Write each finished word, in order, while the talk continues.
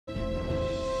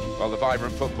Well, the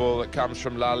vibrant football that comes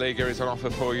from La Liga is on offer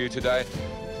for you today.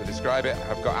 To describe it,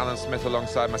 I've got Alan Smith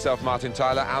alongside myself, Martin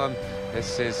Tyler. Alan,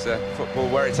 this is football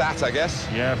where it's at, I guess.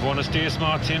 Yeah, buenos dias,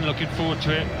 Martin. Looking forward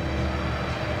to it.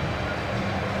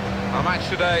 Our match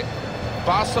today,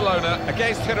 Barcelona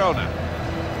against Girona.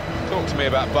 Talk to me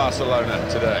about Barcelona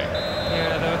today.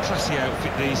 Yeah, they're a classy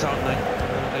outfit, these, aren't they?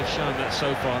 They've shown that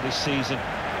so far this season.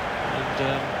 And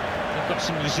they've got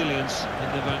some resilience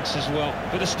in their ranks as well.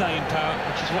 A bit of staying power,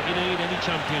 which is what you need. Any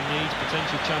champion needs,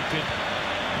 potential champion.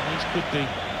 And these could be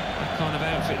that kind of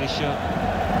outfit this year.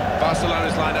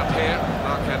 Barcelona's lined up here.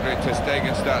 Marc-Andre ter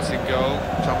Stegen starts in goal.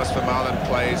 Thomas Vermaelen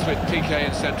plays with Piqué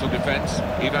in central defence.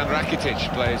 Ivan Rakitic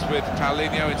plays with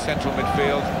Paulinho in central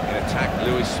midfield. In attack,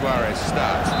 Luis Suarez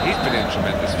starts. He's been in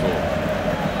tremendous form.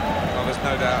 Well, there's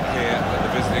no doubt here that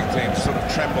the visiting team sort of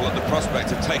tremble at the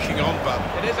prospect of taking on, but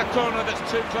it is a corner that's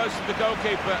too close to the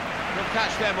goalkeeper. He'll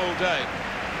catch them all day.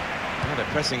 Oh, they're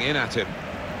pressing in at him.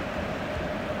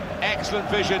 Excellent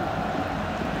vision.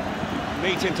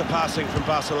 Neat into passing from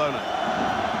Barcelona.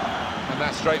 And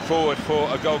that's straightforward for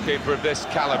a goalkeeper of this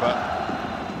calibre.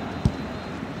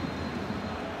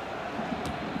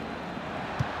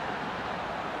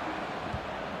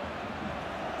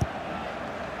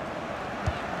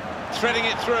 Threading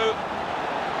it through.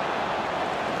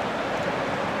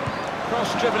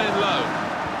 Cross driven in low.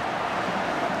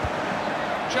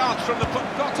 Chance from the foot,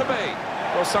 got to be.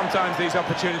 Well, sometimes these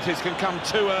opportunities can come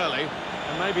too early,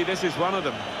 and maybe this is one of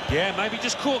them. Yeah, maybe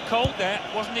just caught cold there.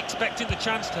 Wasn't expecting the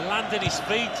chance to land at his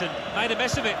feet and made a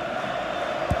mess of it.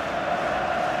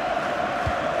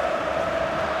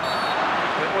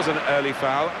 It was an early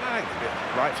foul, and I think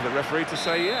it's right for the referee to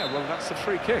say, yeah, well, that's a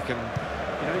free kick, and,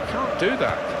 you know, you can't do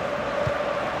that.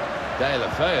 De La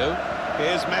Feu.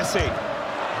 Here's Messi.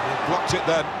 He blocked it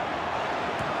then.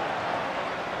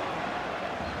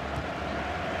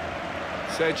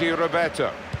 Sergi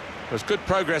Roberto. There's good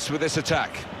progress with this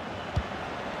attack.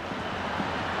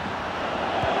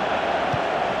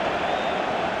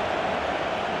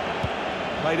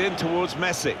 Played in towards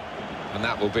Messi. And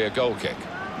that will be a goal kick.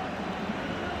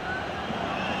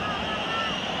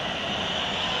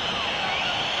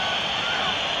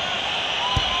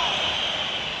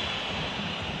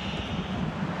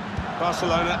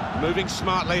 Barcelona moving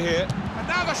smartly here. And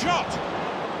now the shot!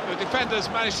 The defenders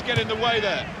managed to get in the way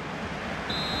there.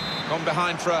 Gone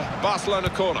behind for a Barcelona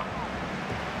corner.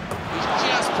 He's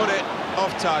just put it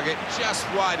off target, just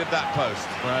wide of that post.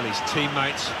 Well, his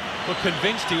teammates were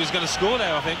convinced he was going to score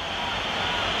there, I think.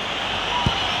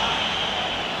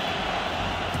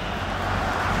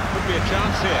 Could be a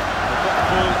chance here. They've got the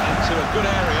ball into a good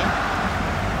area.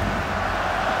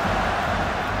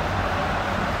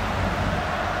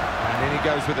 And in he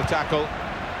goes with the tackle.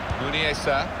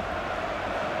 Muniesa.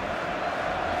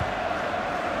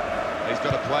 He's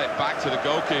got to play it back to the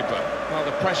goalkeeper. Well,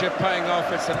 the pressure paying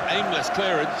off. It's an aimless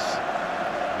clearance.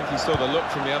 I think he saw the look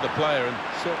from the other player and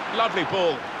saw lovely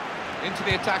ball into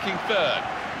the attacking third.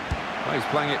 Well, he's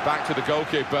playing it back to the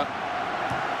goalkeeper.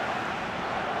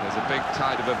 There's a big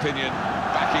tide of opinion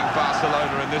backing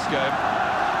Barcelona in this game.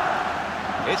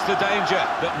 It's the danger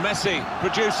that Messi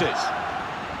produces.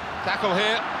 Tackle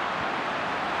here.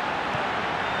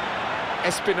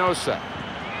 Espinosa.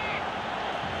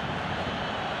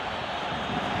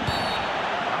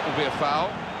 Will be a foul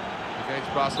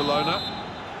against Barcelona.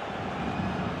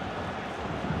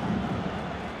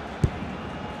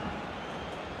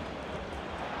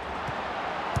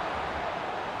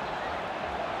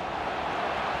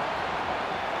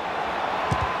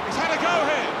 He's had a go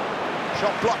here.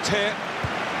 Shot blocked here.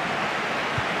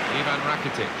 Ivan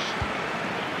Rakitic.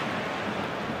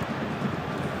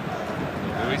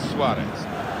 Luis Suarez.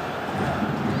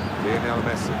 Lionel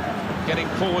Messi. Getting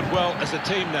forward well as a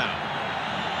team now.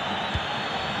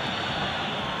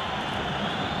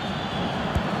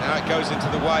 Now it goes into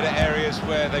the wider areas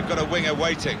where they've got a winger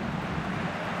waiting.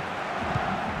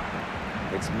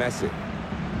 It's Messi.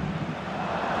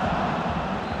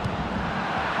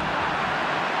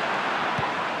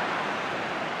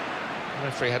 The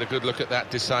referee had a good look at that,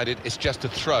 decided it's just a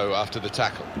throw after the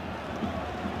tackle.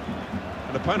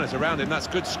 An opponent around him, that's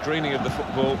good screening of the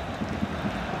football.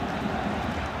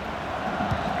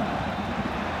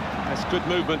 That's good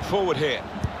movement forward here.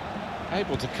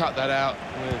 Able to cut that out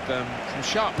with some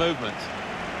sharp movement.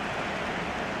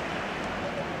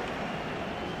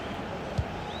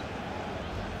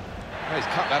 He's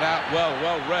cut that out well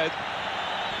read.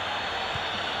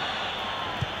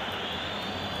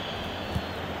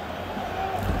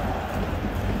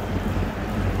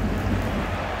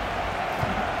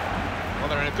 Well,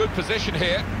 they're in a good position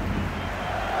here.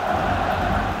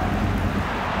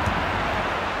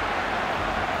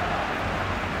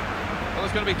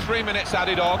 there's going to be 3 minutes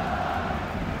added on.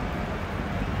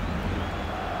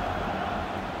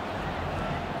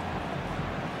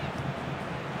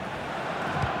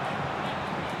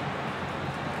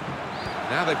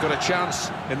 Now they've got a chance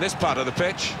in this part of the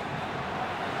pitch.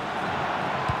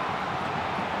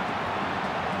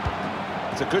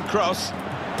 It's a good cross. Oh,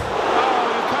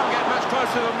 you can't get much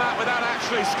closer than that without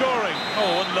actually scoring.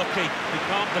 Oh, unlucky. He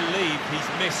can't believe he's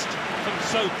missed from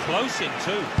so close in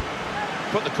too.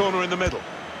 Put the corner in the middle.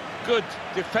 Good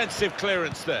defensive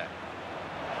clearance there.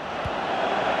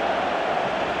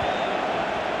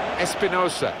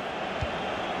 Espinosa.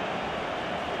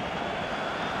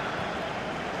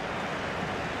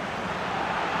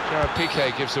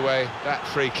 Piqué gives away that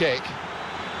free kick.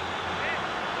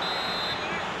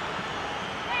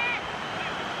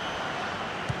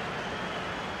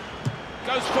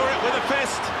 Goes for it with a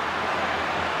fist.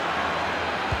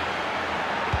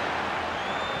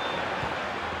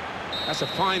 That's a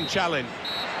fine challenge.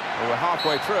 Well, we're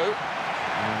halfway through,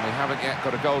 and we haven't yet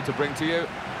got a goal to bring to you.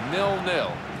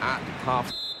 0-0 at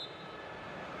half.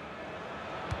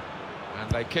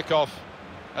 And they kick off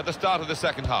at the start of the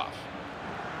second half.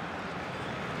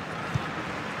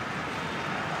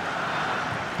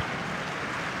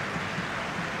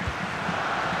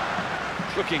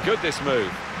 It's looking good, this move.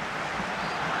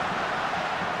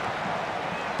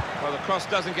 Well, the cross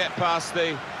doesn't get past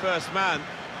the first man.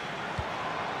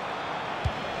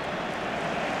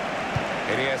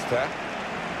 Iniesta.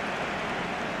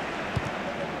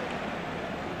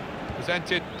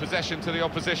 Presented possession to the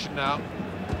opposition now.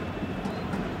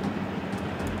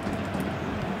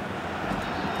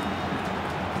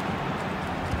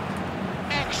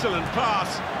 Excellent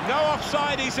pass. No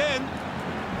offside, he's in.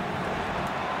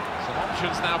 Some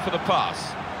options now for the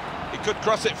pass. He could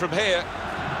cross it from here.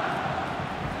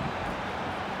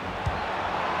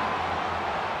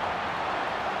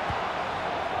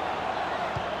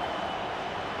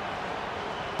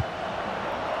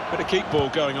 Bit of keep ball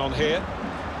going on here.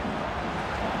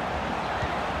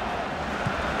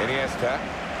 Iniesta.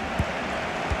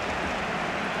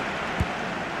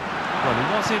 Well,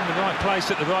 he was in the right place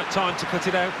at the right time to cut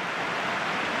it out.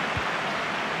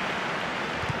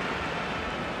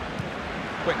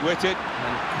 Quick-witted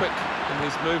and quick in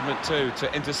his movement too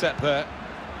to intercept there.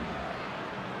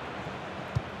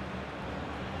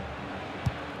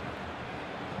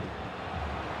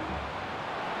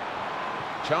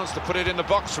 Chance to put it in the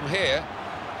box from here.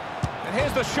 And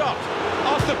here's the shot.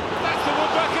 Off the... That's the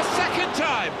woodwork a second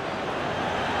time!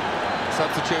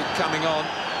 Substitute coming on.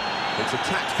 It's a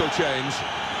tactical change.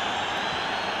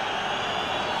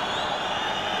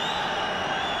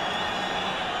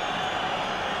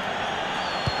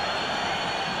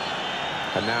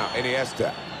 And now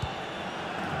Iniesta.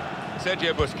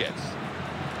 Sergio Busquets.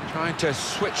 Trying to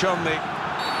switch on the...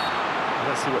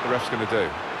 Let's see what the ref's going to do.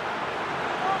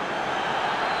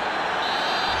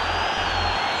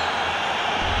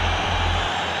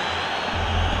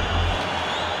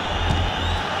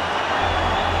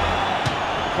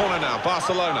 Corner now,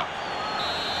 Barcelona.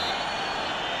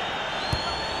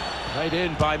 Played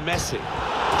in by Messi.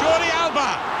 Jordi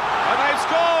Alba! And they've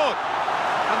scored!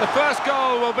 And the first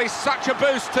goal will be such a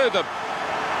boost to them.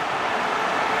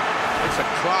 It's a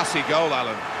classy goal,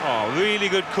 Alan. Oh, really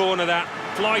good corner that.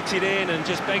 Flighted in and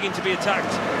just begging to be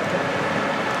attacked.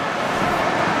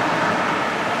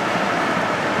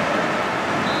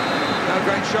 No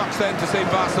great shocks then to see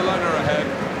Barcelona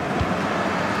ahead.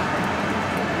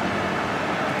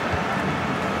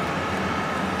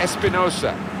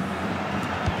 Espinosa.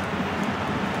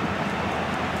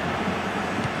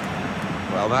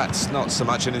 Well, that's not so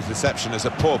much an interception as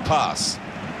a poor pass.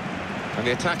 And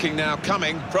the attacking now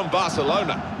coming from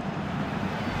Barcelona.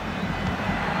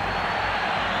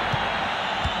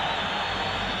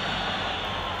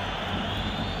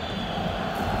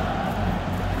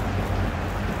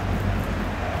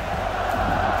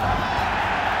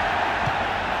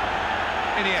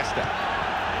 Iniesta.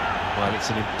 Well, it's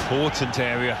an important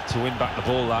area to win back the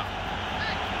ball, that.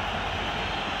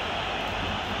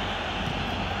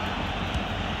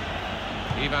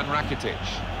 Ivan Rakitic.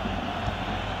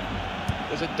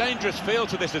 There's a dangerous feel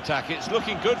to this attack. It's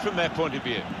looking good from their point of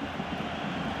view.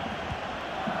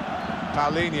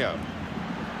 Paulinho.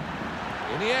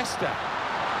 Iniesta.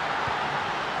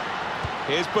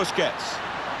 Here's Busquets.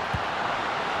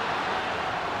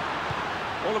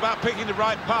 All about picking the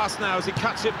right pass now as he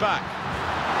cuts it back.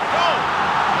 Goal!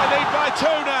 They lead by 2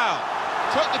 now.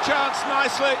 Took the chance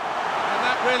nicely, and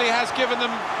that really has given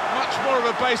them much more of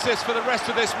a basis for the rest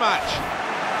of this match.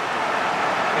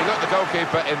 He looked the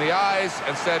goalkeeper in the eyes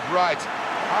and said, right,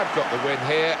 I've got the win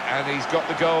here, and he's got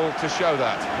the goal to show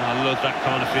that. I love that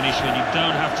kind of finish when you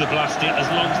don't have to blast it as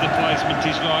long as the placement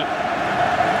is right.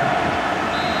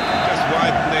 Just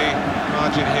widen the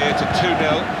margin here to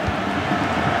 2-0.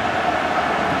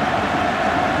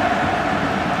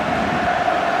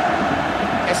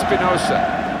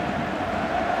 Espinosa.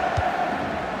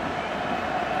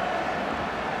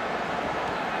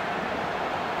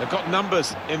 They've got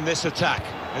numbers in this attack,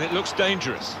 and it looks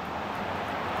dangerous.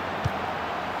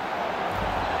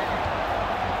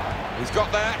 He's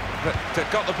got there, but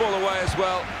got the ball away as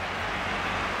well.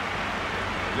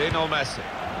 Lionel Messi,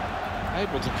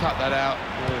 able to cut that out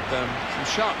with some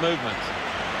sharp movement.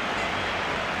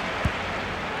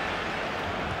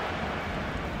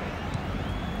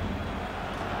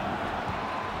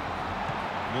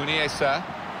 Muniesa.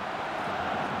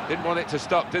 Didn't want it to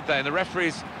stop, did they? And the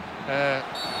referee's...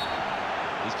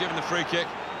 he's given the free kick.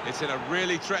 It's in a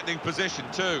really threatening position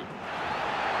too.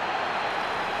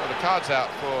 Well, the card's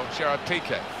out for Gerard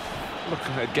Piqué. Look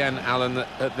again, Alan,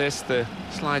 at this, the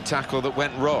slide tackle that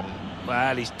went wrong.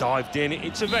 Well, he's dived in.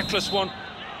 It's a reckless one.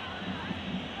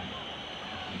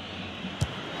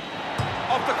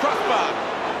 Off the crossbar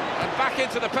and back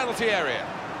into the penalty area.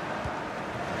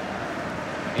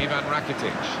 Ivan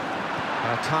Rakitic.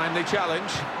 A timely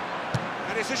challenge.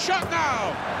 And it's a shot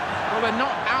now! Well, they're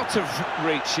not out of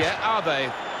reach yet, are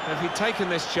they? If he'd taken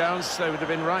this chance, they would have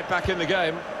been right back in the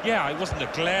game. Yeah, it wasn't a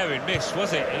glaring miss,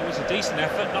 was it? It was a decent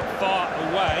effort, not far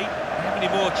away. How many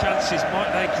more chances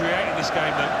might they create in this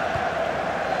game, then?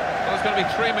 Well, there's going to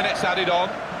be 3 minutes added on.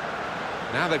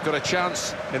 Now they've got a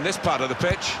chance in this part of the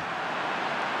pitch.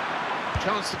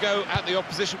 Chance to go at the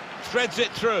opposition. Threads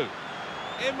it through.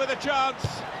 In with a chance.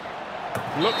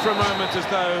 Looked for a moment as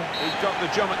though he'd got the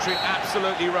geometry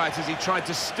absolutely right as he tried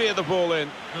to steer the ball in.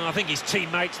 Oh, I think his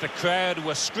teammates, the crowd,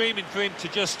 were screaming for him to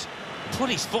just put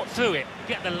his foot through it,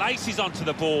 get the laces onto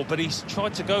the ball, but he's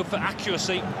tried to go for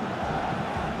accuracy.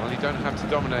 Well, you don't have to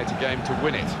dominate a game to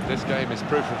win it. This game is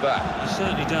proof of that. You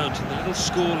certainly don't, and the little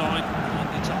scoreline on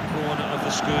the top corner of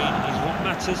the screen is what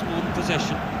matters more than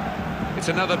possession. It's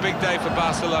another big day for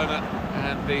Barcelona,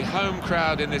 and the home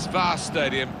crowd in this vast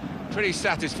stadium pretty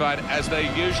satisfied, as they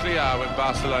usually are when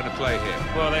Barcelona play here.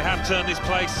 Well, they have turned this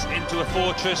place into a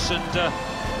fortress, and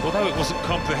although it wasn't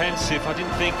comprehensive, I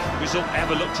didn't think the result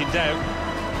ever looked in doubt.